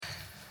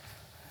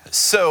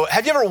So,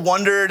 have you ever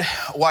wondered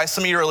why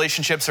some of your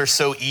relationships are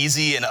so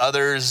easy and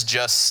others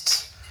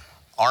just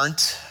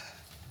aren't?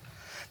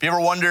 Have you ever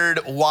wondered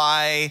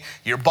why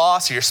your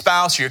boss or your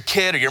spouse or your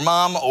kid or your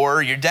mom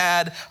or your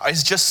dad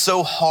is just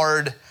so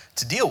hard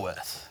to deal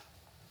with?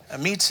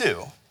 Me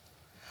too.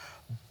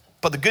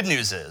 But the good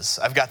news is,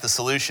 I've got the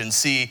solution.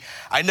 See,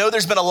 I know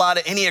there's been a lot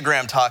of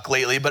Enneagram talk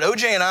lately, but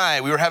OJ and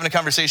I, we were having a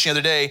conversation the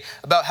other day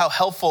about how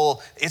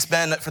helpful it's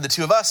been for the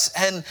two of us,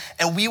 and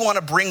we want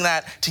to bring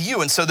that to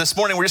you. And so this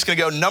morning, we're just going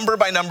to go number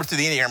by number through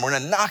the Enneagram. We're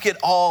going to knock it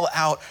all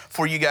out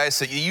for you guys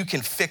so you can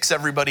fix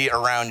everybody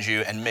around you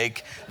and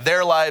make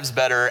their lives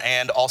better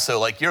and also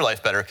like your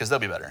life better because they'll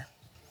be better.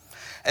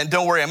 And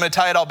don't worry, I'm going to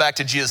tie it all back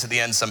to Jesus at the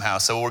end somehow,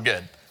 so we're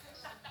good.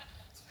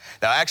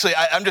 Now, actually,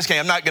 I'm just kidding.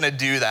 I'm not going to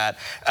do that.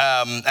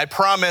 I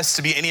promise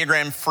to be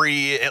Enneagram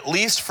free, at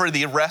least for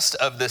the rest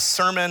of this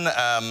sermon.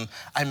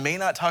 I may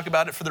not talk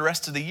about it for the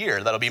rest of the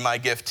year. That'll be my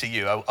gift to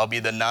you. I'll be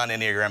the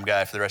non-Enneagram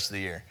guy for the rest of the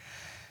year.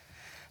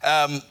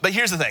 But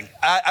here's the thing.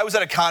 I was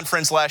at a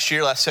conference last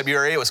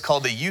February. It was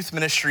called the Youth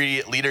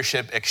Ministry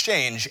Leadership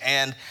Exchange.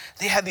 And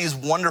they had these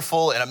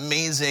wonderful and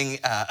amazing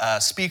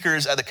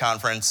speakers at the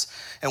conference.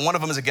 And one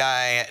of them is a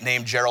guy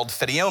named Gerald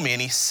Fediomi.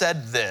 And he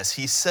said this.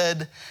 He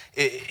said,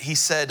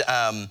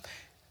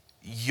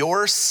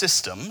 your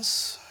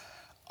systems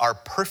are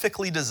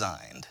perfectly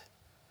designed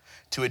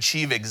to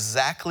achieve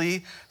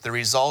exactly the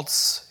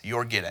results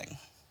you're getting,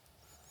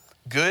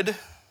 good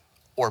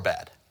or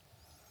bad.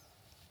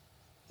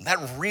 That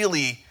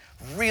really,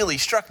 really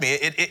struck me.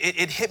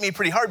 It hit me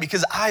pretty hard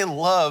because I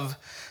love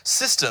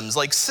systems.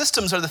 Like,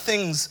 systems are the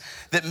things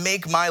that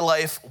make my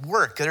life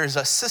work. There's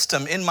a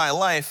system in my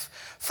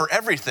life for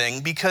everything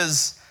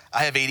because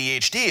I have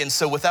ADHD. And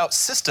so without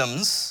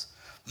systems,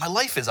 my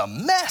life is a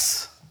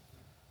mess.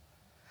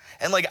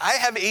 And like, I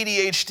have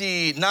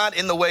ADHD, not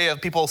in the way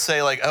of people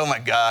say like, oh my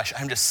gosh,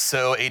 I'm just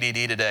so ADD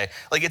today.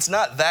 Like, it's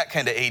not that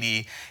kind of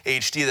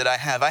ADHD that I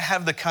have. I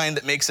have the kind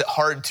that makes it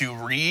hard to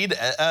read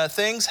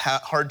things,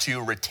 hard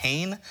to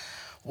retain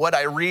what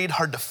I read,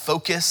 hard to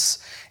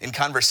focus in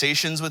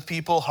conversations with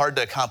people, hard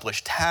to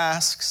accomplish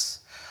tasks,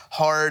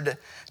 hard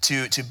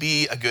to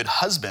be a good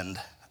husband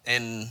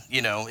in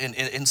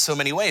so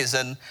many ways.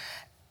 And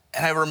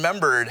I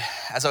remembered,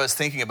 as I was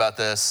thinking about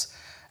this,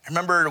 I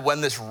remember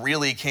when this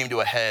really came to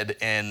a head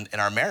in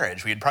our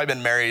marriage. We had probably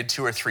been married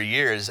 2 or 3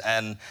 years,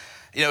 and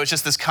it's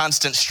just this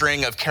constant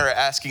string of Kara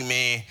asking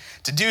me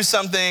to do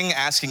something,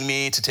 asking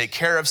me to take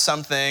care of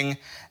something,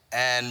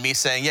 and me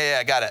saying, yeah,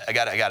 I got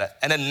it,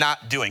 and then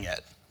not doing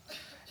it.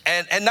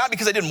 And not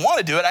because I didn't want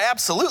to do it. I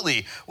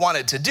absolutely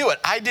wanted to do it.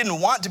 I didn't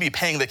want to be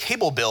paying the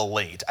cable bill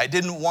late. I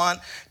didn't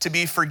want to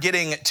be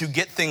forgetting to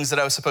get things that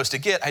I was supposed to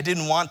get. I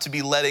didn't want to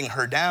be letting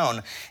her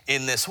down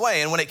in this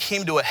way. And when it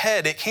came to a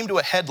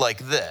head like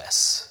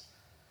this.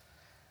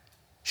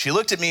 She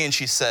looked at me and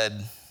she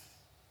said,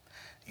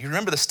 you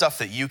remember the stuff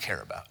that you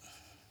care about.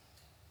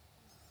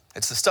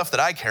 It's the stuff that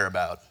I care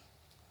about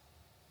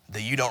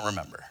that you don't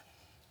remember.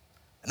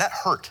 And that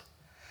hurt.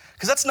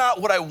 Because that's not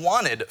what I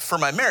wanted for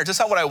my marriage. That's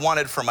not what I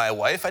wanted for my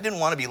wife. I didn't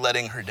want to be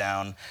letting her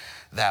down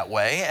that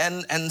way.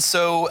 And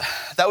so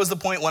that was the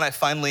point when I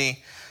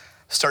finally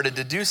started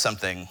to do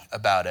something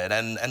about it.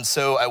 And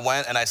so I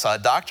went and I saw a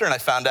doctor and I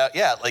found out,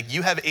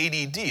 you have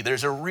ADD.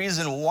 There's a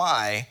reason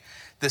why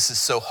this is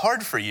so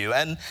hard for you.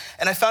 And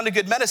I found a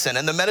good medicine,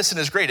 and the medicine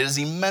is great. It is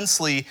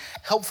immensely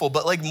helpful.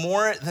 But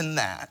more than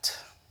that,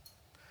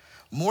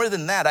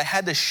 I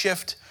had to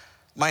shift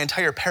my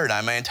entire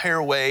paradigm, my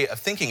entire way of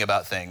thinking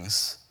about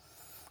things.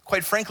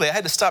 Quite frankly, I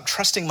had to stop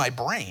trusting my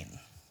brain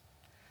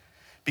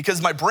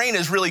because my brain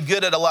is really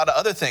good at a lot of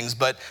other things,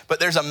 but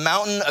there's a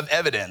mountain of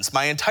evidence.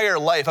 My entire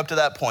life up to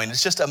that point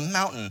is just a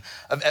mountain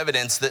of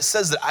evidence that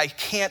says that I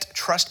can't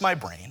trust my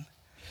brain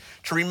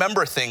to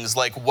remember things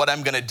like what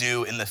I'm going to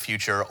do in the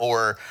future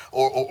or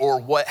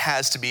what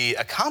has to be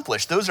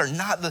accomplished. Those are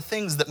not the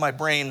things that my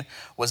brain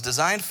was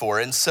designed for.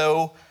 And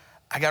so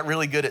I got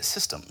really good at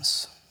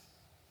systems.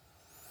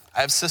 I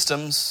have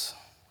systems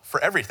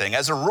for everything.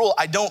 As a rule,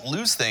 I don't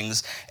lose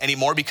things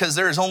anymore because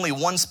there is only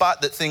one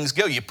spot that things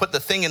go. You put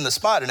the thing in the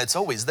spot and it's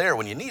always there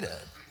when you need it.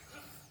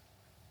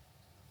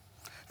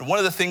 And one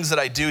of the things that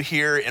I do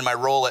here in my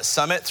role at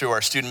Summit through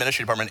our student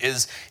ministry department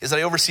is that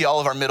I oversee all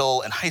of our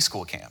middle and high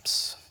school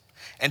camps.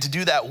 And to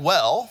do that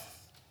well,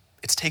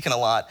 it's taken a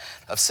lot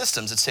of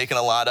systems. It's taken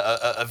a lot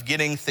of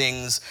getting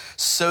things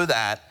so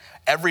that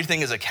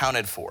everything is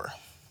accounted for.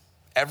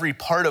 Every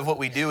part of what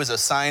we do is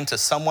assigned to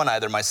someone,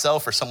 either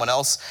myself or someone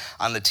else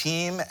on the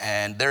team,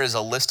 and there is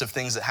a list of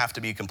things that have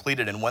to be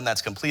completed, and when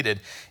that's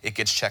completed, it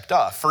gets checked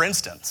off. For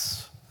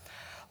instance,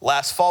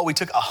 last fall, we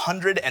took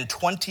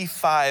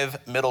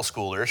 125 middle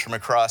schoolers from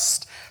across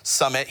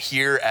Summit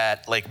here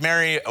at Lake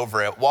Mary,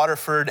 over at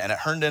Waterford, and at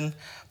Herndon,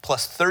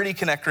 plus 30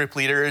 Connect Group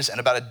leaders and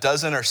about a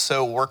dozen or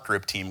so work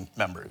group team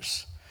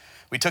members.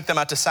 We took them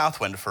out to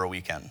Southwind for a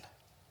weekend.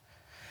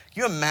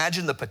 Can you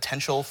imagine the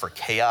potential for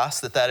chaos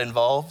that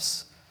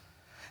involves?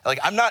 Like,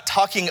 I'm not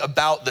talking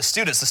about the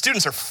students. The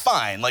students are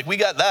fine. Like, we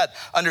got that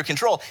under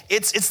control.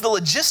 It's the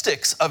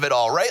logistics of it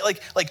all, right?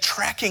 Like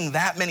tracking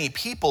that many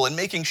people and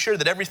making sure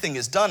that everything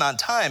is done on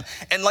time,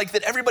 and like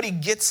that everybody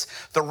gets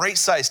the right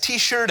size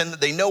t-shirt and that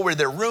they know where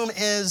their room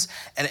is,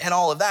 and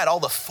all of that, all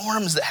the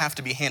forms that have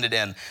to be handed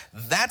in.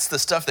 That's the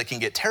stuff that can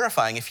get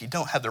terrifying if you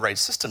don't have the right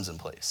systems in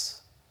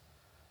place.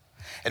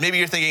 And maybe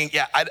you're thinking,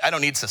 yeah, I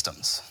don't need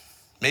systems.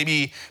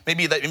 Maybe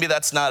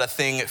that's not a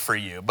thing for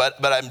you.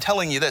 But I'm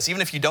telling you this,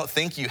 even if you don't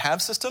think you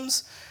have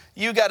systems,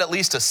 you got at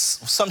least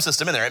some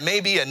system in there. It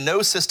may be a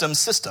no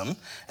system,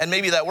 and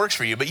maybe that works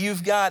for you, but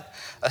you've got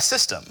a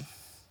system.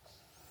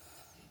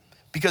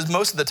 Because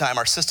most of the time,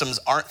 our systems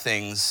aren't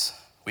things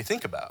we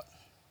think about.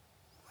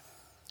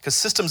 Because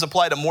systems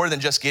apply to more than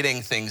just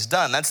getting things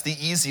done. That's the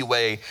easy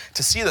way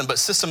to see them, but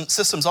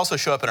systems also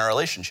show up in our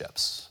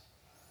relationships.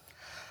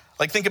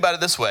 Like, think about it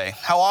this way.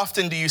 How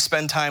often do you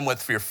spend time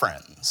with your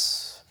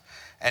friends?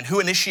 And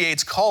who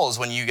initiates calls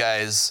when you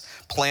guys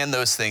plan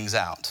those things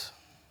out?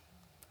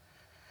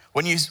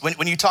 When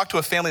you talk to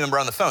a family member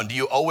on the phone, do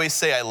you always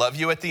say, I love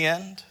you at the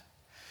end?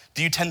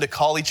 Do you tend to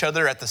call each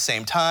other at the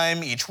same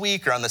time each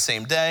week or on the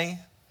same day?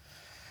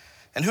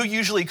 And who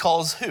usually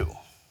calls who?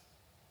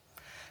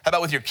 How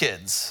about with your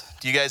kids?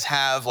 Do you guys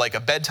have like a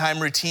bedtime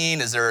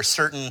routine? Is there a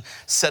certain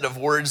set of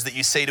words that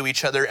you say to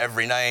each other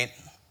every night?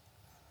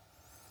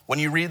 When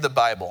you read the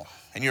Bible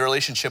and your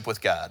relationship with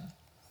God,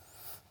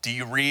 do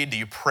you read, do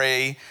you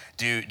pray,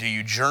 do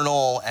you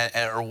journal,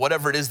 or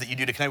whatever it is that you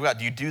do to connect with God?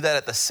 Do you do that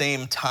at the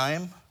same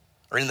time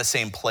or in the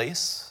same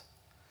place?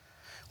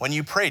 When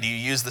you pray, do you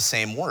use the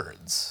same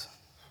words?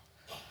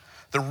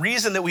 The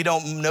reason that we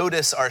don't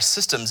notice our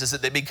systems is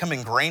that they become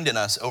ingrained in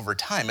us over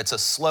time. It's a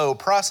slow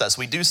process.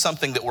 We do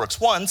something that works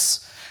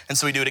once, and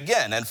so we do it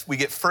again, and we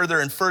get further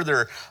and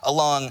further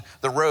along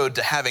the road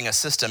to having a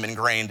system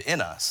ingrained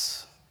in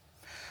us.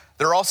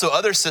 There are also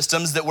other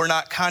systems that we're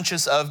not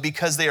conscious of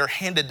because they are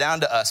handed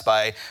down to us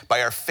by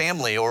our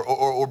family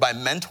or by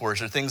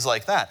mentors or things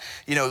like that.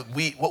 You know,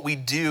 what we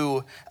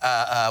do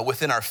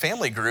within our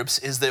family groups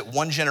is that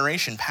one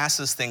generation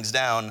passes things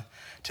down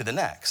to the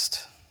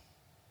next.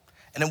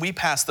 And then we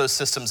pass those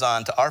systems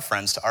on to our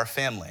friends, to our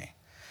family.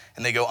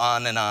 And they go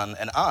on and on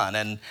and on.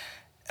 And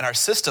our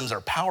systems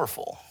are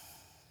powerful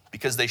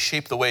because they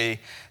shape the way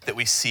that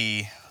we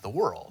see the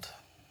world.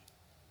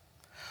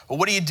 But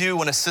what do you do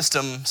when a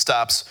system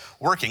stops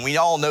working? We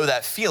all know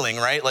that feeling,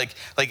 right? Like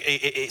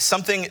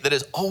something that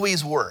has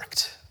always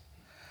worked.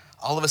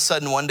 All of a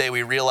sudden, one day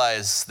we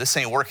realize this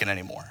ain't working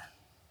anymore.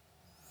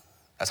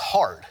 That's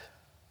hard.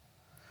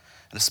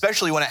 And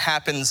especially when it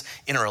happens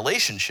in a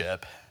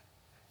relationship,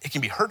 it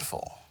can be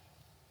hurtful.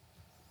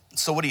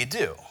 So what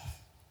do?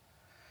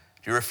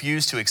 Do you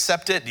refuse to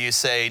accept it? Do you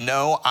say,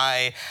 no,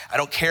 I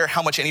don't care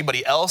how much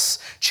anybody else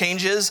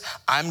changes.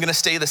 I'm going to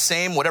stay the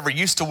same. Whatever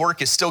used to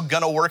work is still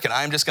going to work, and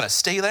I'm just going to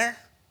stay there?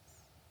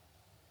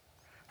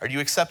 Or do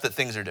you accept that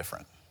things are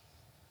different?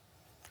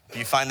 Do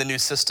you find the new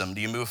system?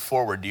 Do you move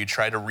forward? Do you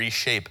try to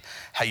reshape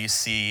how you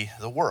see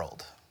the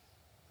world?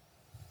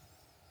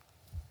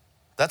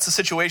 That's the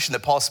situation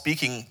that Paul's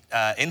speaking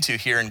into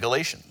here in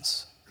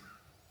Galatians.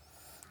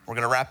 We're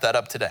going to wrap that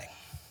up today.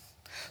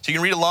 So you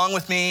can read along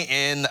with me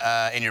in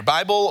your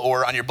Bible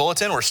or on your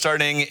bulletin. We're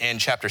starting in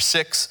chapter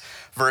 6,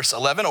 verse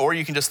 11, or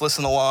you can just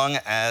listen along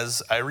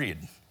as I read.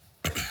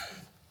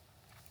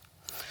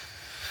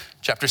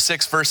 Chapter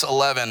 6, verse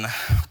 11,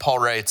 Paul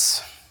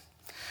writes,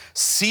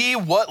 "See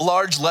what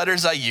large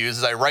letters I use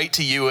as I write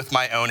to you with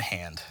my own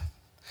hand.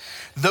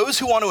 Those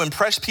who want to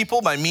impress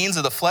people by means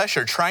of the flesh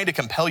are trying to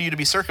compel you to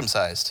be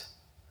circumcised.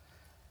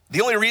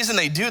 The only reason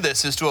they do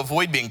this is to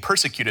avoid being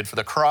persecuted for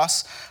the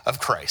cross of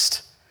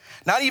Christ.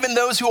 Not even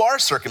those who are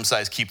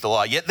circumcised keep the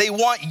law, yet they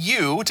want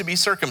you to be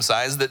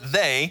circumcised that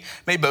they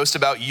may boast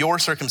about your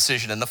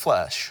circumcision in the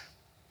flesh.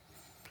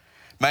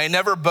 May I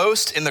never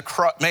boast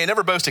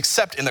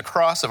except in the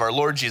cross of our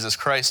Lord Jesus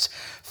Christ,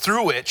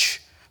 through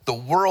which the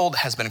world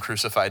has been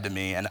crucified to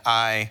me and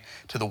I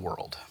to the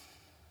world.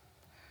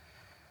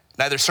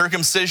 Neither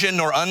circumcision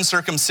nor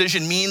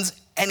uncircumcision means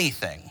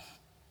anything.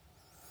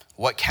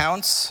 What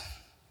counts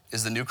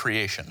is the new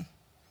creation.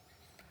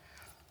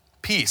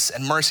 Peace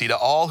and mercy to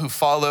all who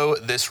follow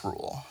this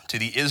rule, to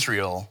the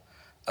Israel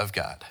of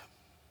God.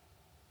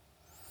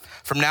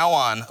 From now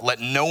on,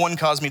 let no one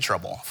cause me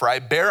trouble, for I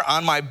bear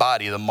on my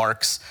body the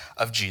marks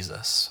of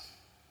Jesus.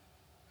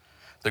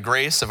 The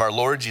grace of our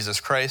Lord Jesus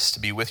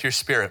Christ be with your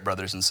spirit,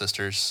 brothers and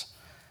sisters.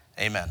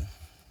 Amen."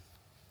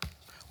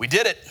 We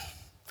did it.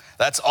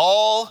 That's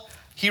all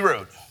he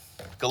wrote.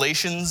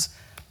 Galatians,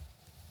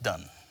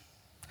 done.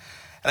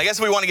 And I guess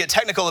if we want to get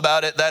technical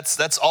about it,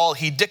 that's all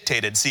he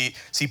dictated. See,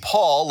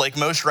 Paul, like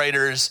most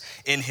writers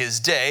in his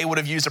day, would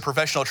have used a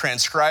professional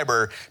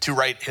transcriber to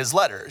write his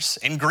letters.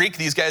 In Greek,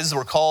 these guys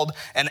were called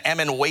an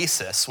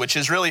amenoesis, which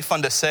is really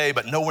fun to say,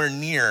 but nowhere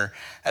near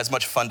as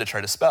much fun to try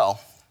to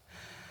spell.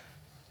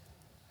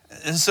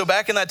 And so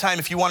back in that time,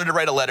 if you wanted to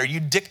write a letter,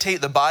 you'd dictate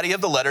the body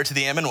of the letter to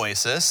the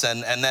amanuensis,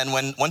 and then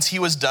once he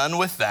was done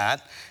with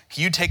that,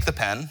 you'd take the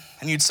pen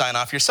and you'd sign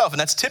off yourself. And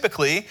that's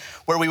typically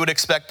where we would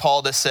expect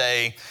Paul to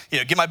say,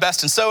 give my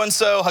best and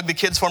so, hug the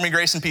kids for me,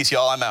 grace and peace,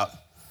 y'all, I'm out.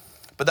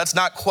 But that's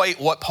not quite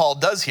what Paul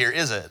does here,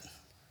 is it?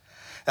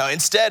 Now,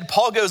 instead,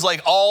 Paul goes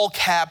like all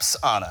caps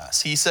on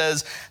us. He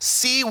says,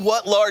 see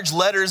what large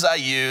letters I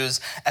use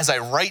as I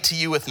write to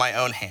you with my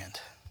own hand.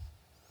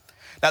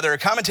 Now, there are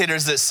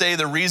commentators that say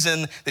the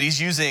reason that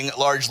he's using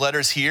large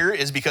letters here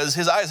is because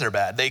his eyes are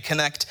bad. They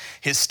connect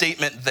his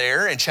statement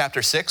there in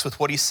chapter 6 with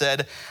what he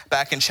said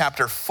back in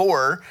chapter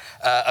 4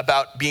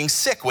 about being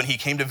sick when he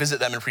came to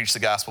visit them and preach the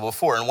gospel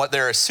before. And what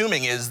they're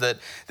assuming is that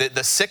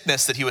the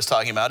sickness that he was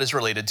talking about is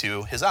related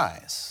to his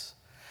eyes.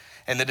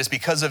 And that it's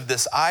because of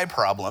this eye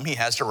problem he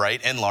has to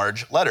write in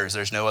large letters.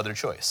 There's no other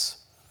choice.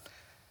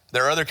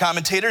 There are other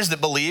commentators that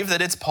believe that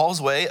it's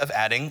Paul's way of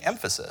adding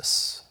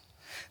emphasis.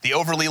 The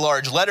overly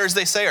large letters,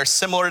 they say, are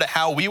similar to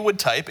how we would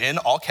type in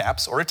all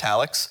caps or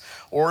italics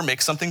or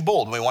make something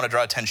bold when we want to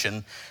draw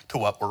attention to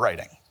what we're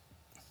writing.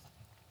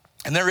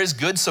 And there is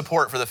good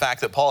support for the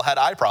fact that Paul had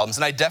eye problems,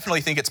 and I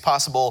definitely think it's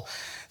possible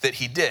that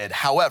he did.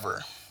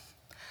 However,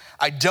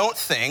 I don't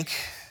think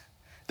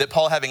that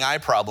Paul having eye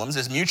problems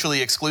is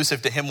mutually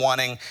exclusive to him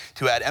wanting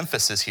to add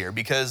emphasis here,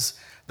 because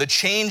the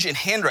change in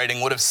handwriting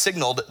would have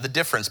signaled the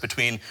difference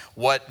between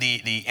what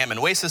the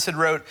amanuensis had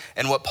wrote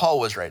and what Paul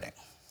was writing.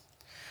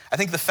 I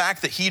think the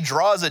fact that he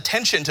draws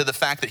attention to the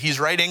fact that he's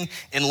writing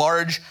in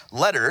large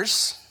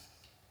letters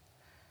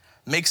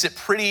makes it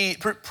pretty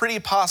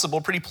plausible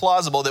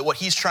that what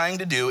he's trying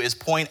to do is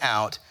point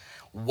out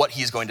what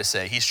he's going to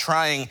say. He's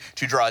trying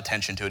to draw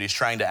attention to it. He's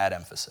trying to add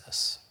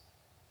emphasis.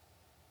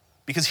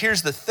 Because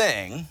here's the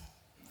thing.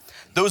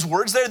 Those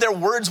words there, they're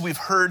words we've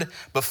heard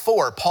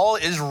before. Paul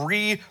is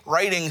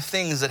rewriting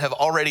things that have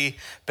already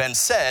been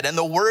said. And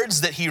the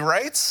words that he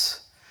writes,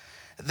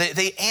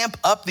 they amp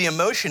up the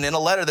emotion in a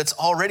letter that's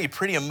already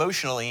pretty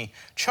emotionally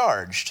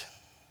charged.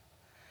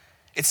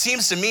 It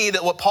seems to me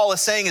that what Paul is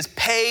saying is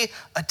pay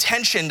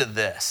attention to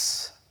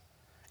this.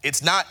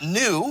 It's not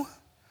new,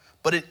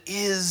 but it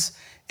is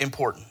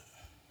important.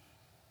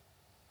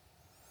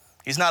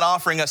 He's not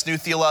offering us new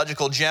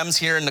theological gems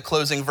here in the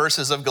closing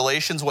verses of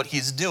Galatians. What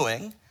he's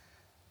doing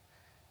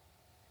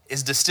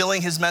is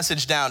distilling his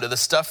message down to the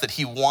stuff that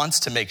he wants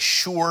to make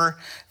sure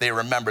they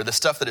remember, the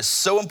stuff that is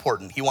so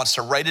important. He wants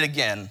to write it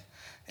again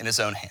in his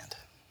own hand.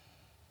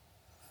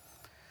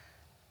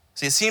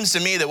 See, it seems to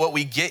me that what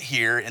we get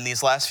here in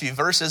these last few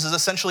verses is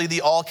essentially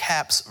the all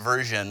caps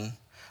version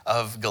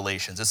of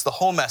Galatians. It's the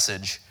whole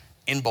message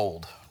in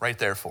bold right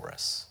there for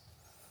us.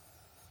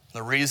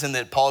 The reason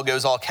that Paul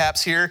goes all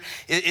caps here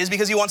is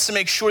because he wants to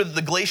make sure that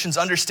the Galatians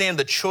understand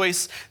the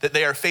choice that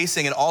they are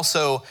facing and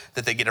also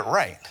that they get it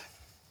right.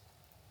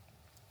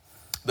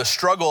 The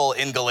struggle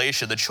in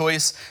Galatia, the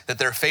choice that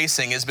they're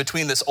facing is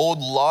between this old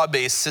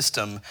law-based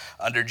system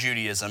under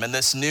Judaism and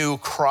this new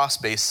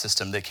cross-based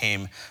system that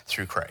came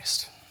through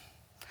Christ.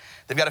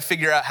 They've got to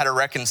figure out how to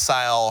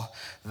reconcile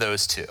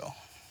those two.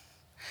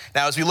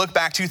 Now, as we look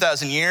back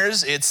 2,000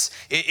 years, it's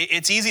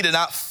easy to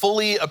not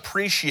fully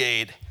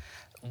appreciate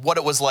what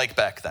it was like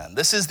back then.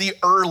 This is the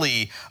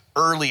early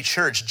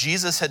church.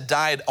 Jesus had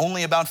died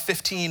only about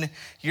 15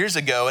 years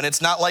ago, and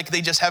it's not like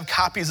they just have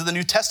copies of the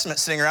New Testament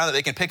sitting around that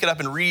they can pick it up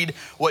and read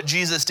what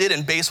Jesus did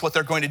and base what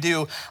they're going to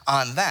do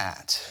on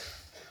that.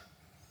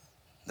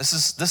 This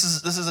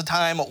is a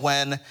time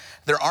when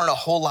there aren't a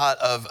whole lot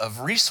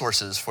of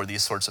resources for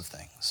these sorts of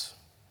things.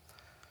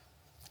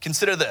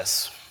 Consider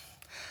this.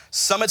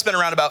 Summit's been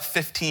around about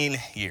 15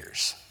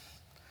 years.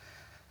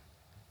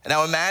 And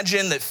now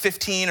imagine that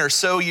 15 or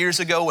so years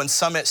ago when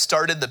Summit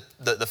started,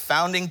 the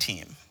founding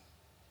team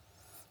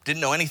didn't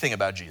know anything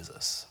about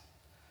Jesus,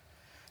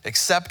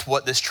 except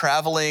what this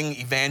traveling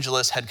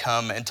evangelist had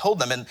come and told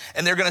them.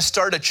 And they're going to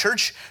start a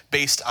church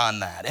based on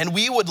that. And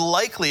we would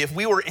likely, if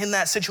we were in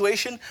that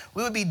situation,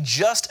 we would be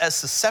just as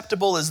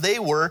susceptible as they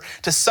were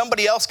to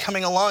somebody else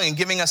coming along and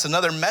giving us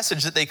another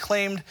message that they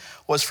claimed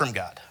was from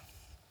God.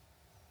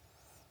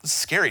 It's a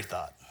scary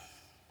thought.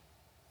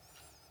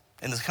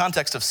 In the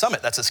context of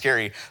Summit, that's a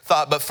scary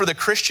thought. But for the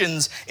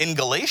Christians in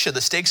Galatia,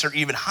 the stakes are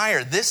even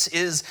higher. This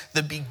is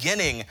the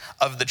beginning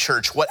of the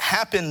church. What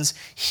happens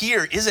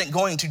here isn't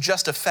going to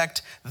just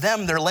affect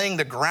them. They're laying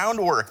the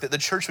groundwork that the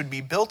church would be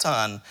built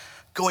on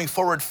going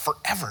forward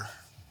forever.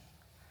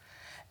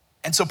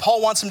 And so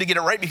Paul wants them to get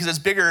it right because it's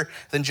bigger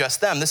than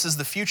just them. This is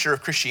the future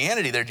of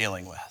Christianity they're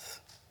dealing with.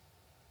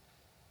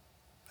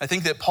 I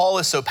think that Paul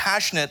is so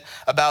passionate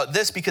about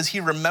this because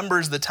he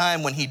remembers the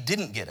time when he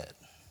didn't get it,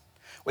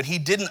 when he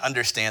didn't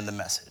understand the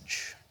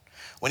message,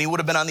 when he would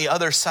have been on the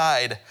other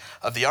side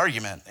of the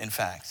argument, in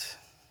fact.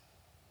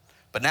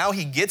 But now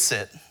he gets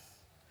it, and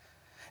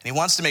he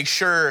wants to make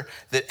sure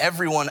that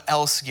everyone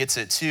else gets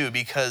it too,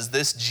 because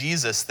this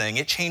Jesus thing,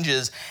 it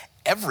changes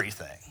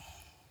everything.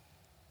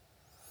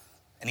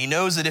 And he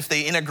knows that if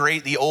they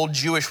integrate the old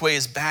Jewish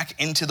ways back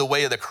into the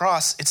way of the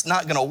cross, it's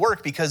not going to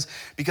work because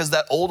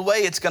that old way,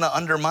 it's going to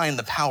undermine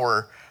the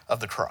power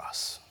of the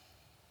cross.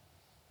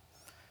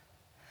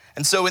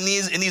 And so in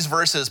these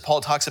verses,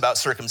 Paul talks about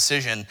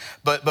circumcision,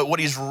 but what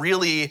he's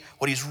really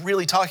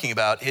talking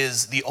about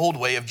is the old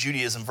way of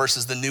Judaism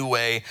versus the new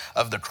way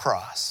of the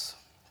cross.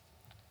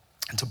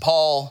 And to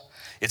Paul,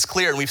 it's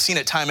clear, and we've seen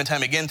it time and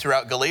time again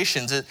throughout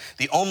Galatians,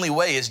 the only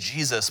way is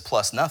Jesus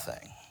plus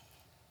nothing.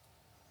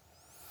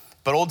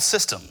 But old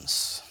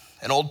systems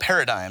and old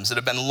paradigms that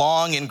have been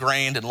long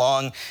ingrained and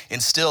long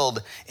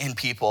instilled in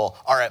people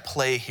are at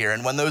play here.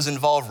 And when those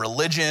involve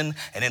religion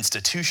and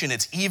institution,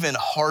 it's even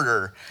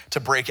harder to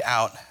break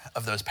out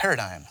of those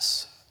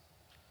paradigms.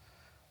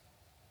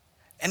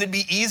 And it'd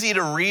be easy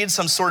to read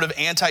some sort of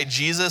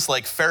anti-Jesus,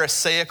 like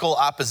Pharisaical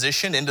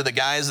opposition into the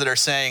guys that are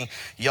saying,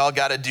 y'all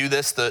got to do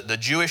this the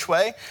Jewish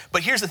way.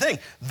 But here's the thing.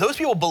 Those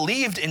people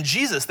believed in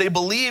Jesus. They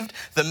believed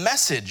the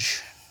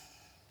message.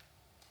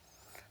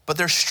 But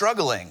they're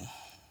struggling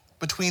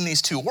between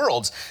these two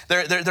worlds.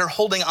 They're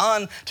holding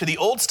on to the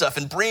old stuff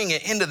and bringing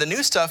it into the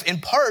new stuff, in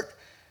part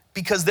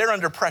because they're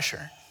under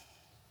pressure.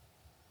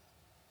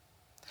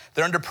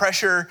 They're under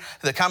pressure,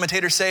 the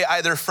commentators say,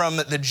 either from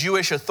the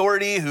Jewish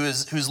authority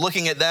who's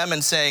looking at them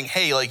and saying,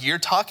 hey, like you're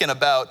talking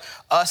about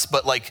us,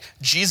 but like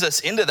Jesus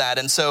into that.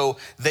 And so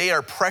they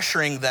are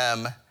pressuring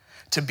them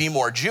to be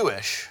more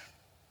Jewish.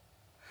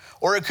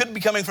 Or it could be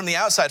coming from the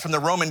outside, from the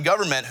Roman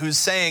government, who's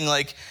saying,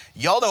 like,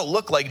 y'all don't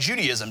look like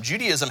Judaism.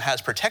 Judaism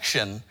has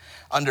protection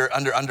under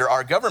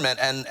our government.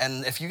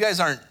 And if you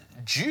guys aren't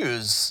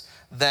Jews,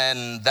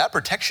 then that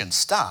protection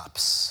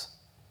stops.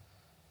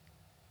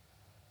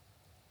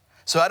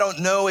 So I don't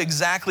know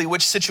exactly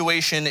which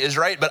situation is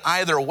right, but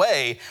either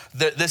way,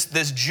 this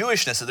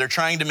Jewishness that they're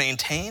trying to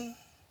maintain,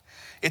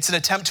 it's an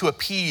attempt to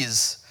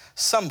appease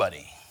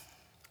somebody.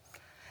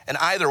 And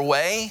either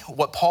way,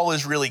 what Paul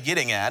is really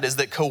getting at is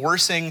that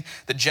coercing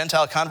the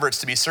Gentile converts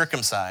to be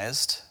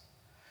circumcised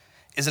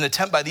is an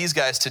attempt by these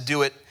guys to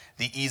do it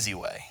the easy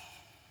way.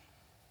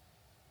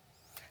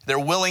 They're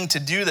willing to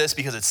do this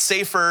because it's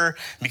safer,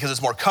 because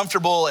it's more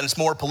comfortable, and it's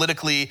more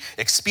politically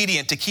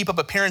expedient to keep up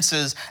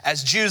appearances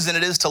as Jews than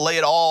it is to lay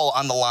it all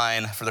on the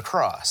line for the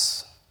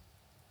cross.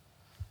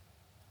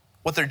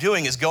 What they're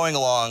doing is going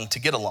along to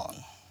get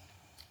along.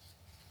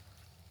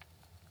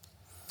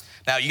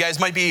 Now, you guys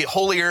might be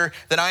holier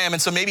than I am,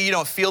 and so maybe you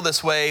don't feel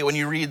this way when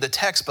you read the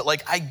text, but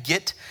like I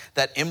get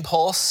that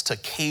impulse to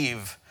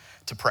cave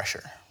to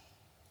pressure.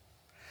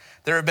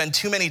 There have been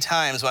too many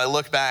times when I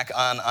look back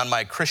on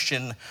my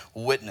Christian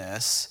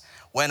witness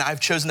when I've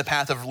chosen the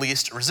path of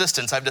least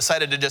resistance. I've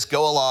decided to just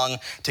go along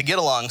to get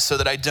along so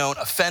that I don't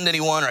offend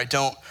anyone or I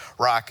don't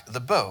rock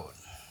the boat.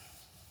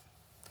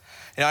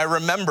 You know, I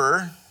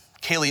remember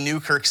Kaylee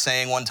Newkirk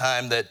saying one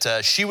time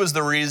that she was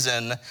the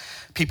reason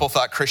people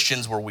thought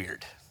Christians were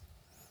weird.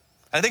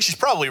 And I think she's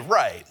probably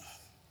right.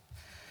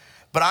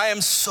 But I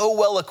am so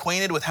well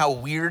acquainted with how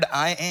weird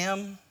I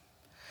am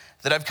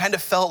that I've kind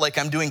of felt like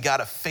I'm doing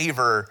God a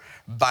favor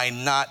by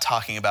not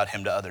talking about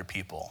him to other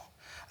people.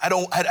 I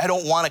don't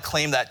want to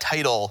claim that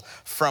title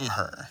from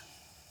her.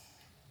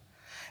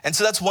 And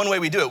so that's one way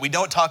we do it. We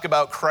don't talk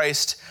about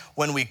Christ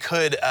when we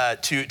could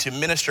to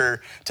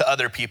minister to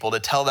other people, to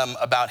tell them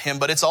about him,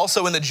 but it's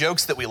also in the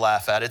jokes that we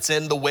laugh at. It's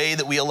in the way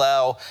that we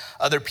allow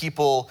other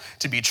people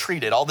to be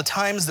treated. All the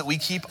times that we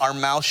keep our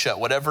mouth shut,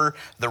 whatever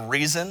the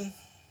reason,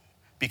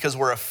 because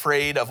we're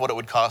afraid of what it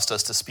would cost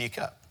us to speak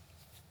up.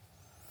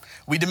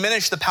 We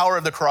diminish the power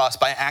of the cross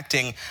by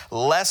acting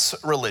less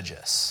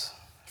religious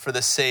for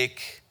the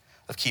sake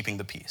of keeping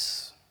the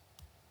peace.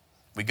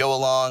 We go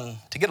along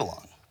to get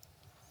along.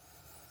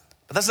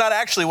 But that's not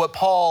actually what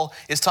Paul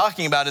is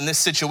talking about in this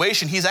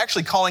situation. He's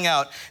actually calling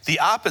out the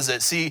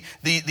opposite. See,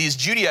 these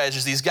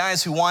Judaizers, these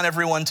guys who want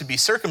everyone to be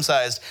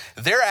circumcised,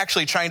 they're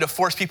actually trying to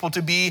force people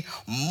to be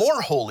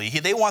more holy.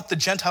 They want the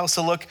Gentiles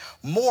to look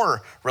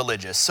more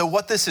religious. So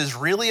what this is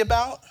really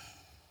about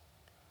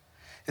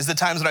is the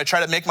times when I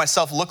try to make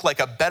myself look like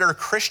a better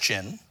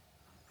Christian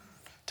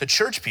to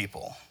church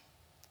people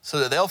so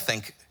that they'll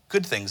think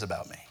good things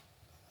about me.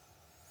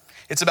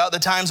 It's about the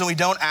times when we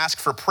don't ask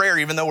for prayer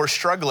even though we're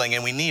struggling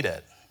and we need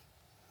it.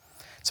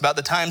 It's about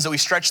the times that we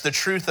stretch the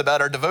truth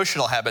about our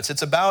devotional habits.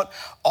 It's about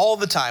all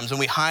the times when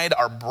we hide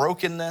our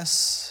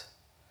brokenness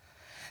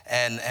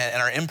and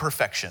our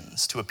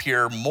imperfections to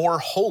appear more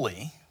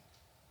holy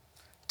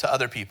to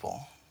other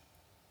people.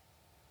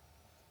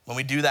 When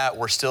we do that,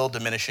 we're still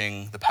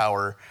diminishing the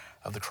power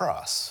of the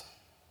cross.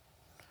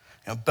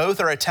 You know,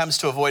 both are attempts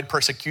to avoid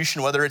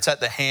persecution, whether it's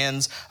at the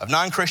hands of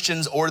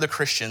non-Christians or the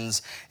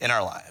Christians in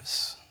our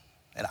lives.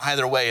 And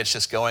either way, it's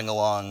just going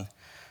along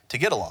to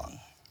get along.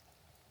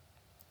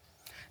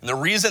 And the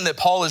reason that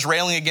Paul is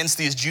railing against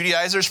these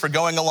Judaizers for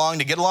going along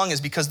to get along is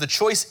because the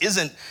choice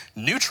isn't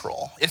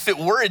neutral. If it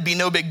were, it'd be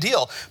no big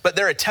deal. But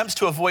their attempts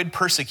to avoid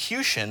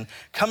persecution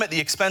come at the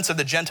expense of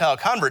the Gentile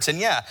converts. And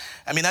yeah,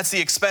 I mean, that's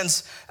the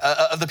expense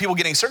of the people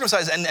getting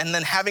circumcised and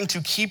then having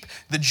to keep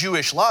the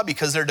Jewish law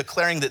because they're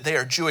declaring that they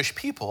are Jewish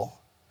people.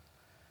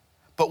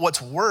 But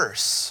what's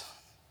worse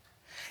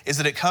is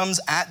that it comes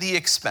at the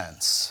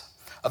expense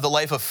of the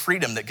life of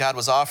freedom that God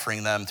was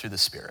offering them through the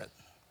Spirit.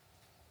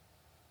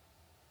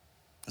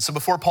 And so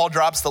before Paul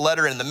drops the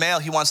letter in the mail,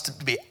 he wants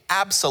to be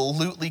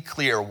absolutely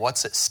clear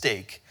what's at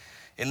stake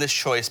in this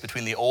choice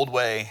between the old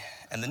way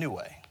and the new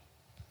way.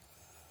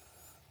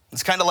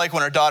 It's kind of like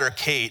when our daughter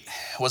Kate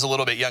was a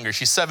little bit younger.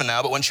 She's 7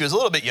 now, but when she was a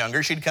little bit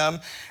younger, she'd come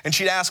and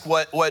she'd ask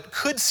what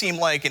could seem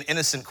like an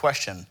innocent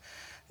question.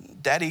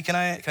 Daddy, can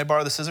I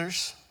borrow the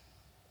scissors?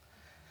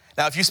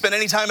 Now, if you spend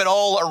any time at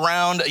all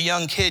around a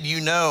young kid, you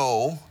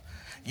know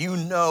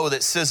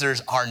that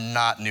scissors are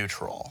not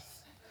neutral.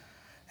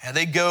 And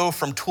they go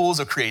from tools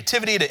of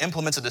creativity to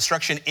implements of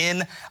destruction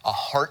in a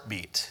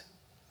heartbeat.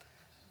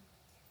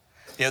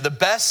 You know, the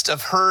best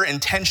of her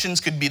intentions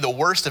could be the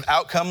worst of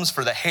outcomes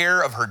for the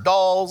hair of her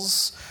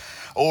dolls,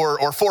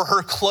 or for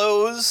her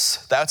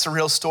clothes, that's a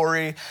real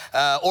story,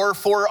 or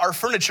for our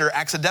furniture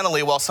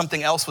accidentally while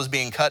something else was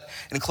being cut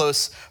in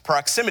close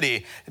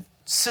proximity.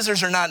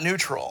 Scissors are not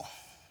neutral,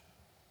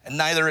 and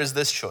neither is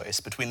this choice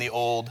between the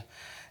old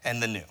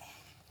and the new.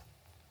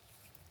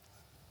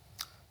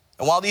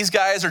 And while these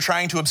guys are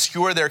trying to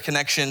obscure their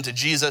connection to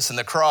Jesus and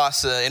the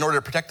cross in order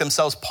to protect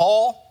themselves,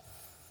 Paul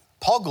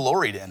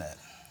gloried in it.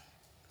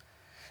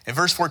 In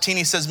verse 14,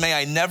 he says, "May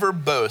I never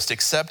boast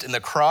except in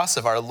the cross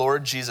of our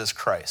Lord Jesus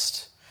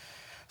Christ,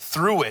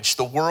 through which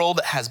the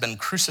world has been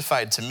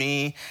crucified to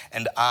me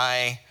and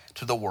I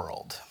to the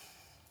world."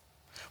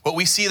 What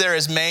we see there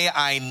is "may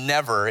I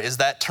never" is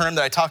that term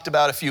that I talked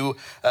about a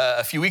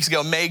few weeks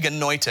ago, me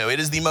genoito. It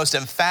is the most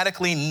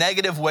emphatically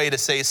negative way to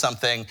say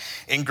something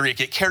in Greek.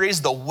 It carries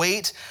the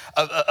weight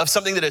of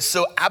something that is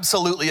so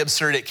absolutely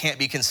absurd it can't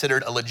be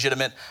considered a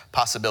legitimate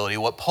possibility.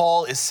 What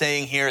Paul is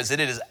saying here is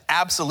that it is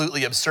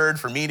absolutely absurd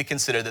for me to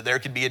consider that there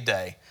could be a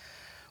day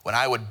when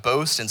I would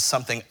boast in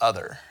something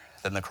other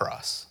than the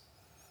cross.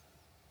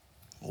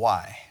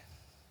 Why?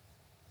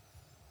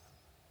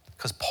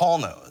 Because Paul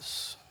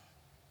knows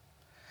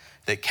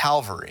that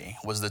Calvary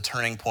was the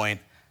turning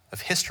point of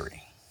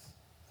history.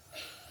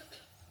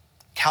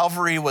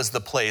 Calvary was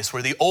the place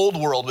where the old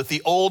world with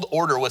the old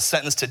order was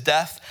sentenced to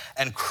death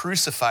and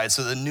crucified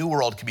so the new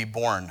world could be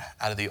born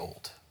out of the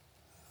old.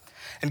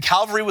 And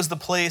Calvary was the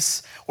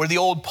place where the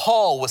old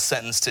Paul was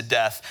sentenced to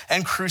death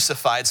and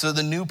crucified so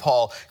the new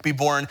Paul could be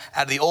born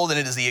out of the old. And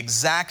it is the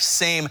exact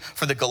same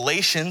for the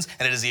Galatians,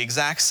 and it is the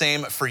exact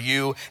same for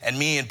you and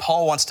me. And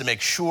Paul wants to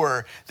make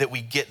sure that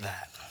we get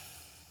that.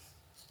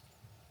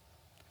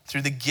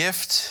 Through the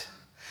gift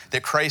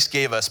that Christ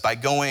gave us by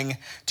going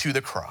to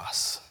the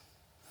cross,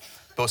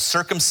 both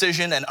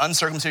circumcision and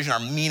uncircumcision are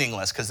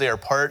meaningless because they are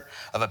part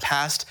of a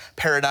past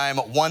paradigm,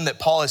 one that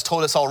Paul has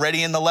told us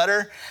already in the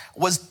letter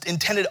was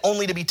intended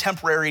only to be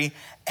temporary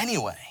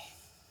anyway.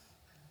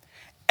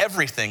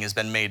 Everything has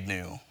been made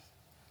new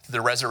through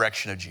the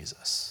resurrection of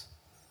Jesus.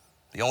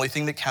 The only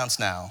thing that counts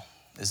now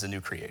is the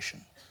new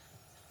creation.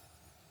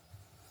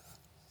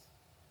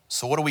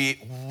 So what do we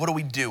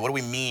do? What do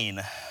we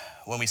mean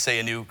when we say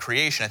a new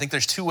creation? I think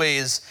there's two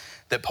ways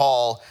that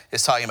Paul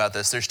is talking about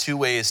this. There's two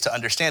ways to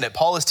understand it.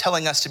 Paul is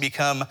telling us to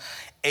become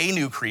a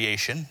new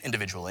creation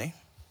individually,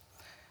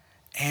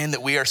 and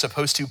that we are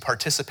supposed to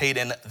participate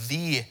in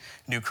the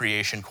new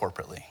creation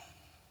corporately.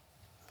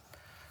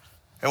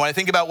 And when I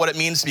think about what it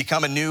means to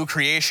become a new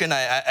creation,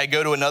 I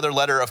go to another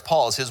letter of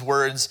Paul's. His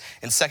words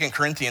in 2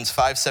 Corinthians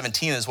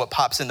 5:17 is what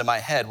pops into my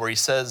head, where he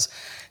says,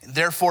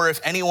 "Therefore, if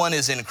anyone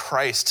is in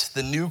Christ,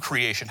 the new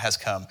creation has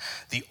come.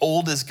 The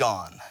old is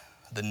gone,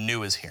 the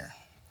new is here."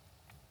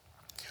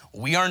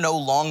 We are no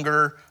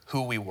longer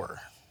who we were.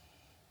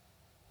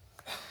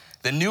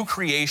 The new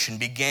creation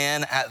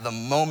began at the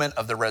moment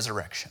of the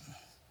resurrection,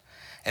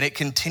 and it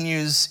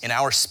continues in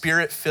our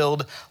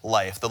spirit-filled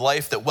life, the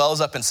life that wells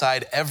up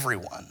inside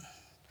everyone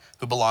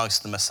who belongs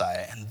to the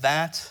Messiah. And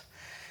that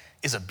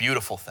is a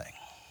beautiful thing.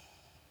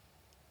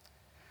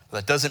 But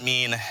that doesn't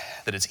mean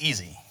that it's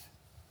easy.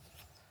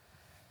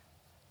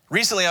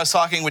 Recently, I was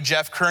talking with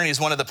Jeff Kern. He's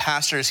one of the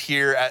pastors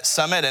here at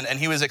Summit, and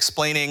he was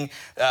explaining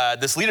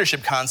this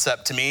leadership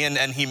concept to me,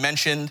 and he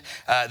mentioned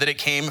that it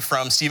came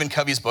from Stephen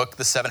Covey's book,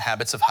 The 7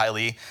 Habits of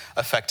Highly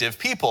Effective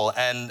People.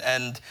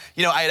 And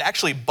you know, I had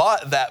actually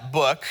bought that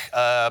book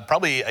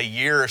probably a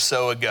year or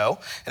so ago,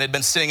 and it had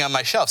been sitting on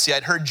my shelf. See,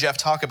 I'd heard Jeff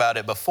talk about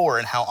it before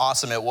and how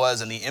awesome it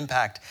was and the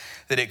impact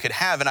that it could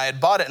have, and I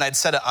had bought it and I'd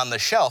set it on the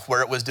shelf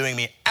where it was doing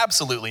me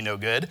absolutely no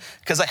good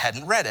because I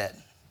hadn't read it.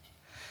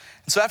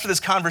 And so after this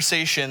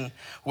conversation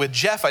with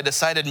Jeff, I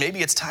decided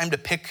maybe it's time to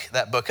pick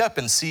that book up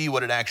and see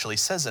what it actually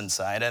says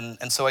inside.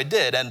 And so I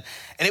did. And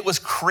it was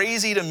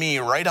crazy to me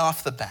right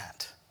off the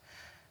bat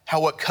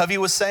how what Covey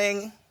was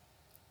saying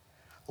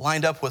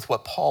lined up with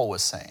what Paul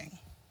was saying.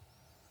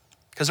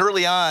 Because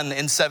early on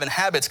in 7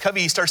 Habits,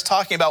 Covey starts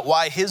talking about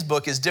why his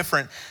book is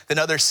different than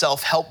other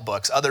self-help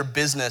books, other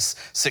business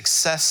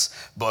success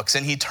books.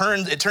 And it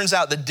turns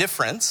out the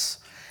difference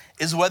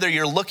is whether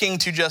you're looking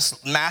to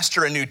just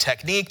master a new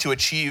technique to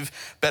achieve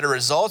better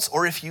results,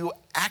 or if you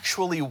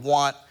actually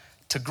want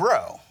to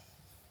grow.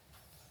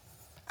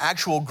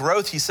 Actual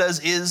growth, he says,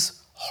 is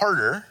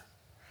harder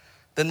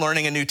than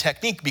learning a new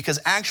technique because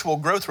actual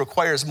growth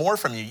requires more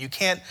from you. You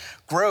can't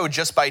grow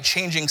just by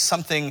changing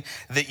something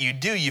that you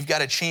do. You've got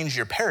to change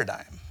your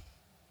paradigm.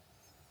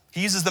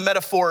 He uses the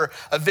metaphor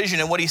of vision,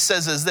 and what he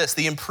says is this: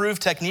 the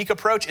improved technique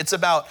approach, it's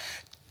about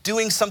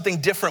doing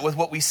something different with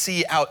what we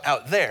see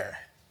out there.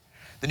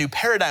 The new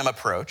paradigm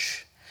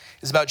approach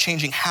is about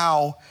changing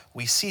how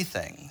we see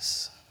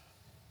things.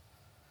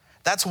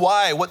 That's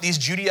why what these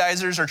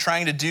Judaizers are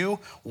trying to do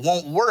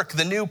won't work.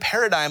 The new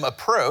paradigm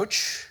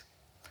approach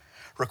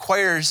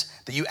requires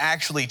that you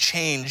actually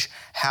change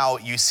how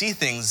you see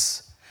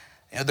things.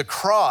 The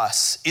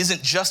cross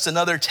isn't just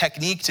another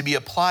technique to be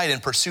applied in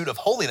pursuit of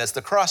holiness.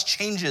 The cross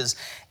changes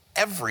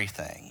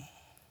everything.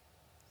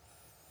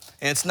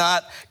 And it's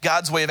not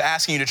God's way of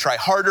asking you to try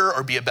harder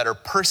or be a better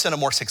person, a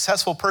more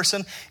successful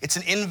person. It's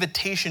an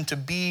invitation to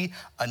be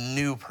a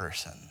new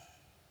person,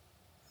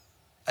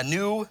 a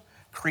new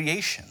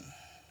creation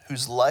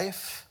whose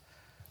life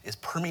is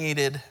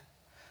permeated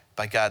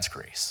by God's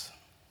grace.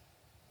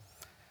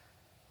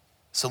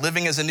 So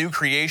living as a new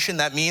creation,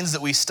 that means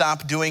that we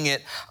stop doing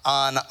it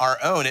on our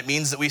own. It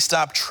means that we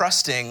stop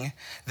trusting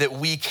that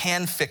we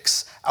can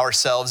fix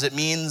ourselves. It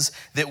means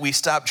that we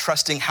stop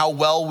trusting how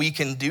well we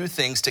can do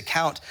things to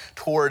count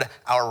toward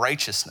our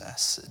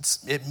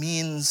righteousness. It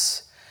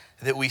means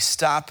that we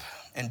stop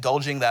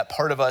indulging that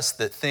part of us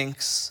that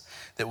thinks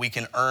that we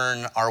can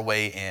earn our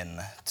way in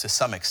to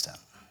some extent.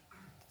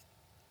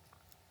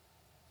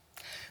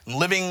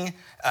 Living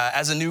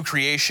as a new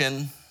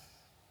creation,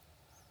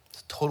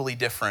 totally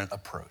different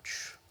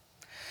approach.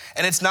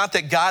 And it's not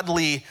that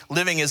godly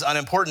living is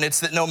unimportant. It's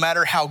that no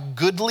matter how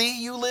goodly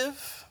you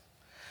live,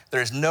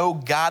 there's no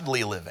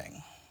godly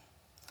living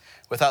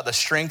without the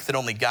strength that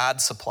only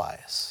God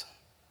supplies.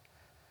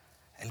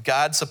 And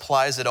God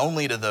supplies it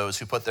only to those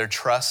who put their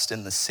trust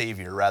in the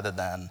Savior rather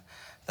than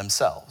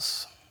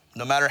themselves.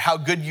 No matter how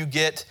good you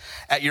get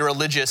at your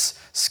religious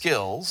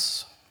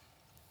skills,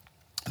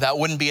 that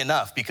wouldn't be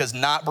enough, because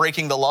not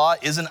breaking the law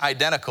isn't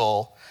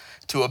identical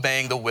to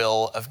obeying the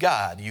will of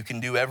God. You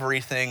can do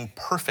everything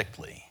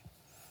perfectly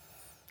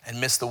and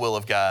miss the will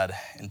of God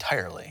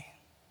entirely.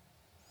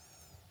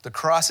 The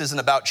cross isn't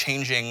about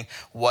changing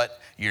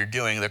what you're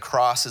doing. The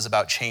cross is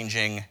about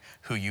changing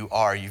who you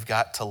are. You've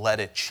got to let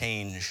it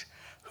change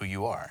who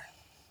you are.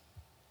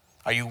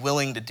 Are you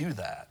willing to do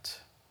that?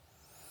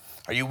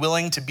 Are you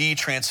willing to be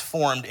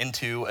transformed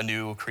into a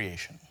new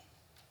creation?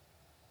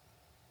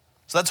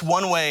 So that's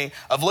one way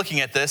of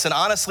looking at this. And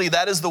honestly,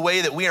 that is the way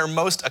that we are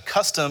most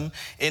accustomed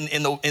in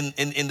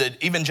the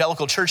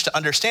evangelical church to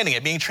understanding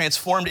it, being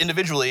transformed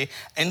individually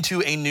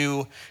into a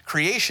new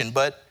creation.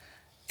 But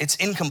it's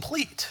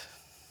incomplete.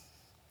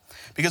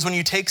 Because when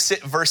you take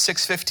verse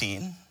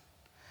 6:15,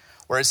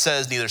 where it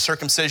says neither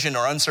circumcision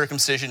nor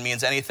uncircumcision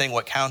means anything,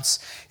 what counts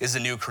is the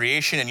new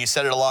creation, and you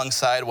set it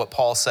alongside what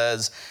Paul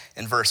says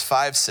in verse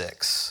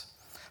 5:6.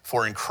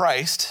 For in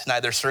Christ,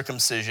 neither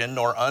circumcision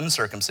nor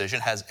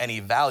uncircumcision has any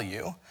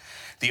value.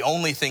 The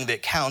only thing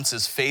that counts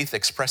is faith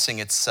expressing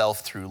itself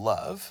through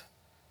love.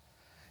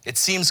 It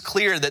seems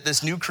clear that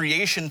this new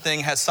creation thing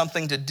has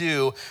something to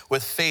do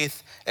with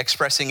faith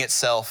expressing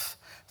itself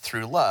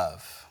through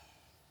love.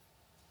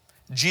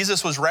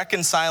 Jesus was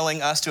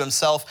reconciling us to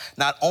himself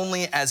not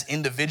only as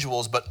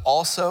individuals, but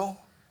also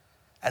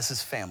as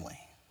his family.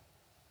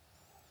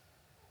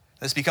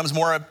 This becomes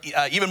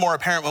even more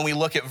apparent when we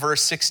look at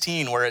verse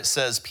 16, where it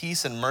says,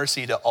 peace and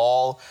mercy to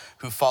all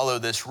who follow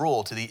this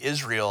rule, to the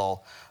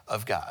Israel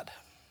of God.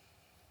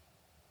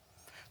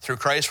 Through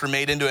Christ, we're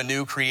made into a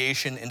new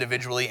creation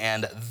individually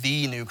and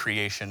the new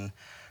creation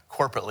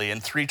corporately. In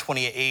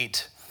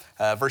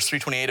verse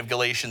 328 of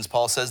Galatians,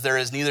 Paul says, there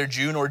is neither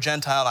Jew nor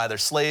Gentile, neither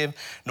slave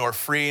nor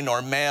free,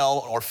 nor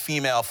male nor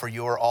female, for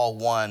you are all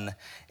one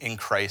in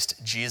Christ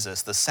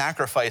Jesus. The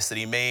sacrifice that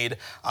he made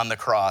on the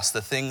cross,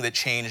 the thing that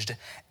changed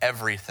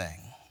everything,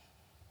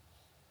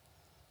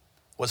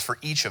 was for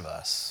each of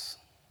us,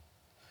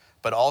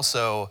 but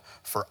also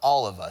for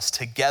all of us.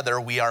 Together,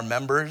 we are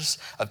members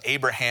of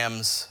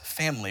Abraham's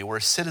family.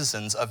 We're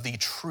citizens of the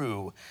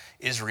true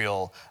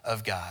Israel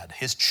of God,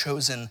 his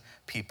chosen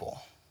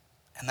people.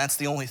 And that's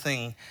the only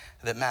thing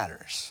that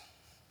matters.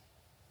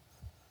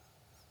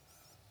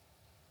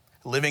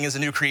 Living as a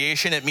new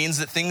creation, it means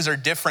that things are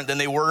different than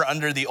they were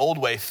under the old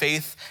way.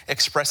 Faith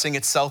expressing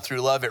itself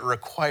through love, it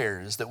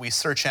requires that we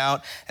search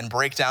out and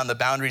break down the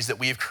boundaries that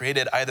we've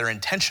created, either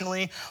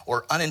intentionally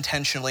or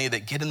unintentionally,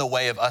 that get in the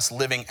way of us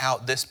living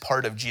out this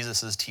part of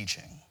Jesus'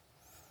 teaching.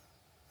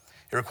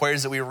 It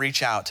requires that we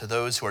reach out to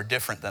those who are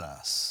different than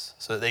us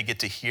so that they get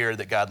to hear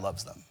that God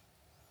loves them.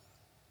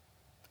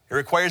 It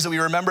requires that we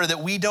remember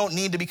that we don't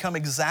need to become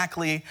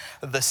exactly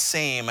the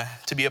same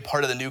to be a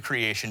part of the new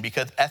creation,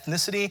 because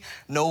ethnicity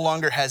no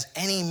longer has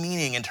any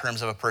meaning in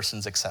terms of a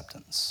person's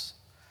acceptance.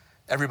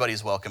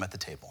 Everybody's welcome at the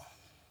table.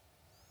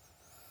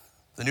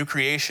 The new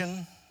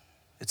creation,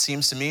 it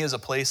seems to me, is a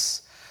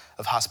place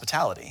of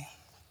hospitality.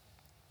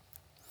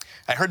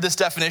 I heard this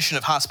definition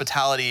of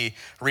hospitality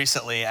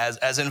recently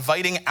as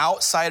inviting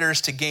outsiders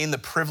to gain the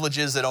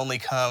privileges that only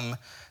come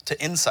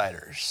to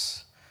insiders,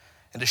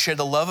 and to share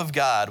the love of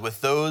God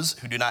with those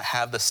who do not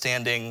have the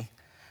standing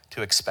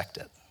to expect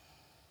it.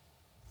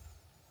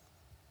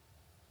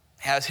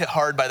 I was hit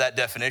hard by that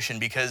definition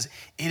because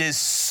it is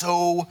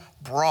so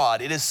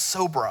broad. It is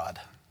so broad.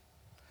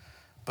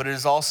 But it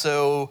is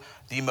also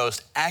the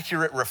most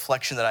accurate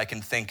reflection that I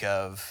can think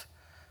of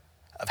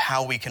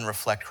how we can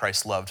reflect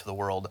Christ's love to the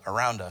world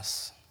around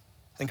us.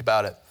 Think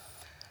about it.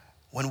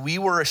 When we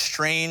were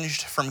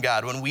estranged from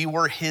God, when we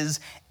were his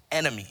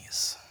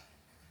enemies,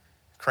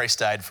 Christ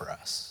died for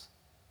us.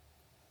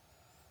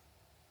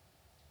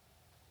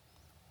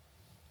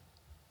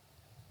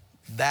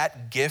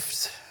 That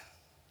gift,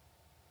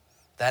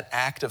 that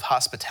act of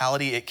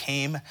hospitality, it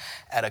came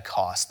at a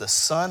cost. The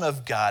Son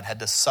of God had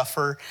to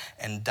suffer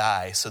and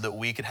die so that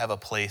we could have a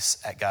place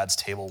at God's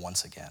table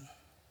once again.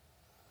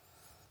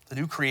 The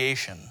new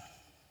creation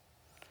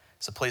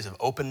is a place of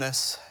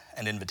openness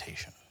and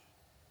invitation.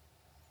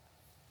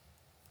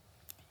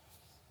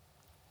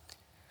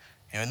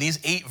 In these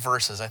 8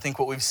 verses, I think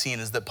what we've seen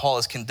is that Paul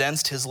has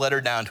condensed his letter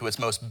down to its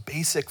most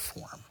basic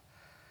form.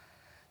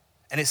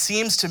 And it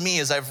seems to me,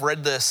 as I've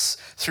read this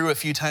through a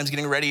few times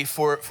getting ready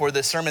for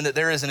this sermon, that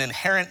there is an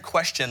inherent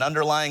question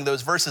underlying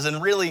those verses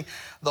and really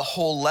the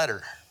whole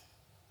letter.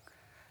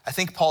 I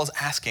think Paul's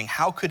asking,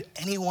 how could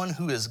anyone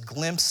who has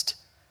glimpsed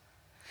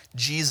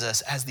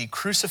Jesus as the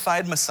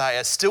crucified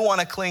Messiah still want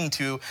to cling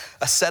to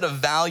a set of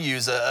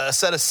values, a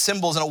set of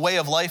symbols, and a way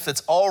of life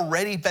that's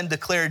already been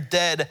declared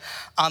dead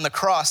on the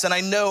cross? And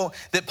I know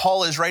that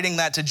Paul is writing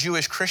that to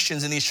Jewish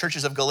Christians in these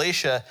churches of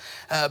Galatia,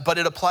 but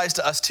it applies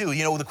to us too.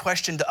 The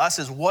question to us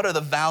is, what are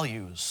the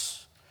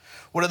values?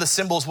 What are the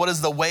symbols? What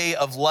is the way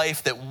of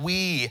life that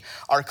we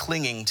are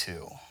clinging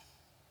to?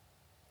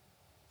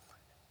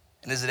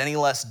 And is it any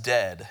less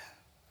dead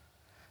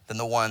than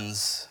the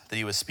ones that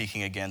he was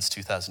speaking against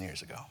 2,000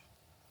 years ago?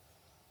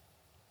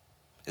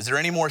 Is there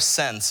any more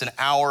sense in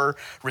our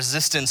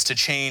resistance to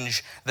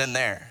change than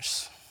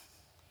theirs?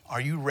 Are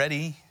you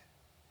ready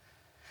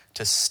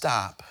to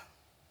stop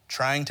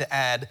trying to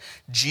add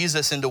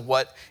Jesus into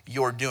what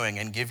you're doing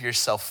and give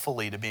yourself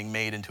fully to being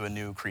made into a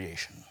new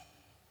creation?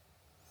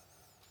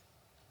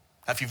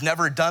 Now, if you've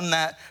never done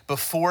that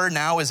before,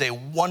 now is a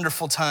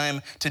wonderful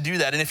time to do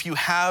that. And if you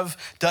have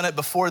done it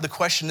before, the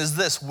question is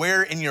this: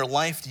 where in your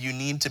life do you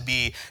need to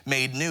be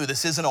made new?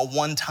 This isn't a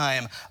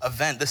one-time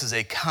event. This is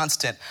a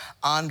constant,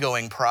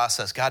 ongoing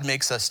process. God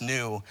makes us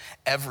new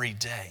every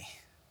day,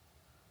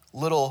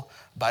 little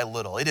by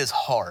little. It is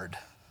hard,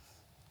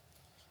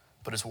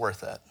 but it's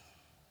worth it.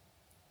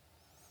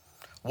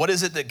 What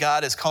is it that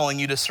God is calling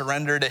you to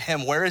surrender to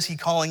him? Where is he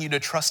calling you to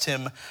trust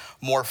him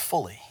more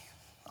fully?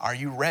 Are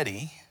you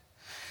ready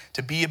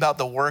to be about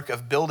the work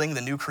of building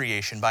the new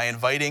creation by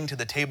inviting to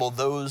the table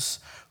those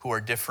who are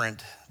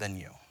different than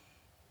you?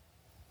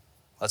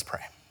 Let's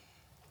pray.